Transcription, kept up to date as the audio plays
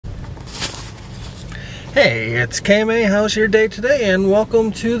Hey, it's KMA. How's your day today? And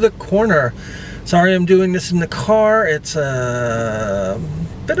welcome to the Korner. Sorry I'm doing this in the car. It's been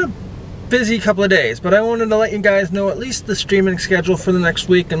a busy couple of days, but I wanted to let you guys know at least the streaming schedule for the next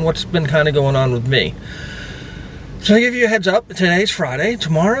week and what's been kind of going on with me. So to give you a heads up, today's Friday.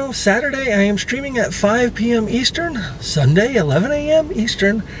 Tomorrow, Saturday, I am streaming at 5 p.m. Eastern, Sunday, 11 a.m.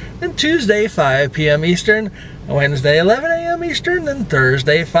 Eastern, and Tuesday, 5 p.m. Eastern, Wednesday, 11 a.m. Eastern, and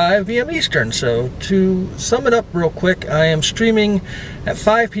Thursday, 5 p.m. Eastern. So to sum it up real quick, I am streaming at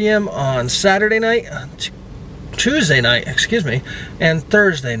 5 p.m. on Saturday night, Tuesday night, and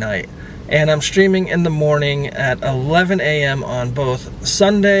Thursday night. And I'm streaming in the morning at 11 a.m. on both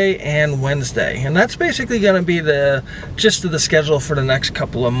Sunday and Wednesday. And that's basically going to be the gist of the schedule for the next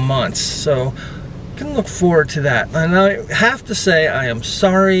couple of months. So you can look forward to that. And I have to say I am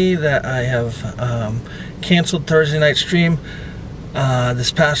sorry that I have canceled Thursday night stream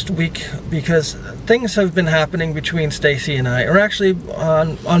this past week, because things have been happening between Stacy and I, or actually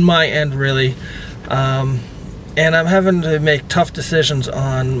on my end really. And I'm having to make tough decisions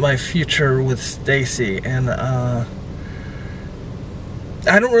on my future with Stacy, and I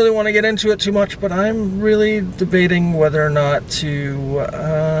don't really want to get into it too much, but I'm really debating whether or not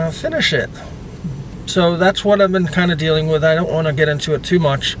to finish it. So that's what I've been kind of dealing with. I don't want to get into it too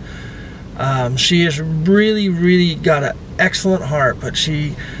much. She has really got an excellent heart, but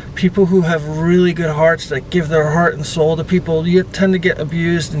people who have really good hearts that give their heart and soul to people, you tend to get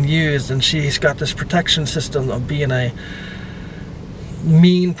abused and used, and she's got this protection system of being a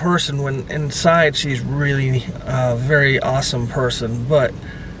mean person when inside she's really a very awesome person. But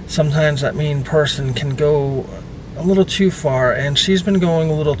sometimes that mean person can go a little too far, and she's been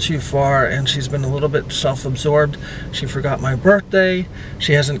going a little too far, and she's been a little bit self-absorbed. She forgot my birthday.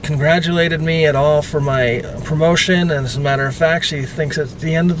 She hasn't congratulated me at all for my promotion, and as a matter of fact, she thinks it's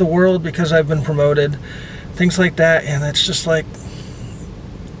the end of the world because I've been promoted. Things like that, and it's just like,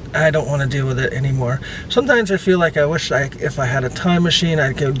 I don't want to deal with it anymore. Sometimes I feel like I wish if I had a time machine,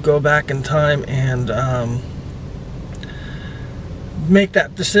 I could go back in time and make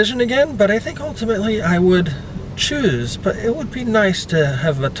that decision again, but I think ultimately I would choose, but it would be nice to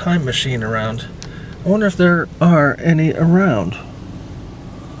have a time machine around. I wonder if there are any around.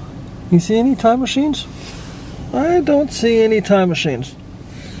 You see any time machines? I don't see any time machines.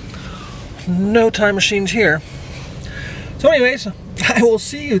 No time machines here. So anyways, I will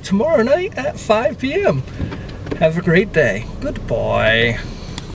see you tomorrow night at 5 p.m. Have a great day. Goodbye.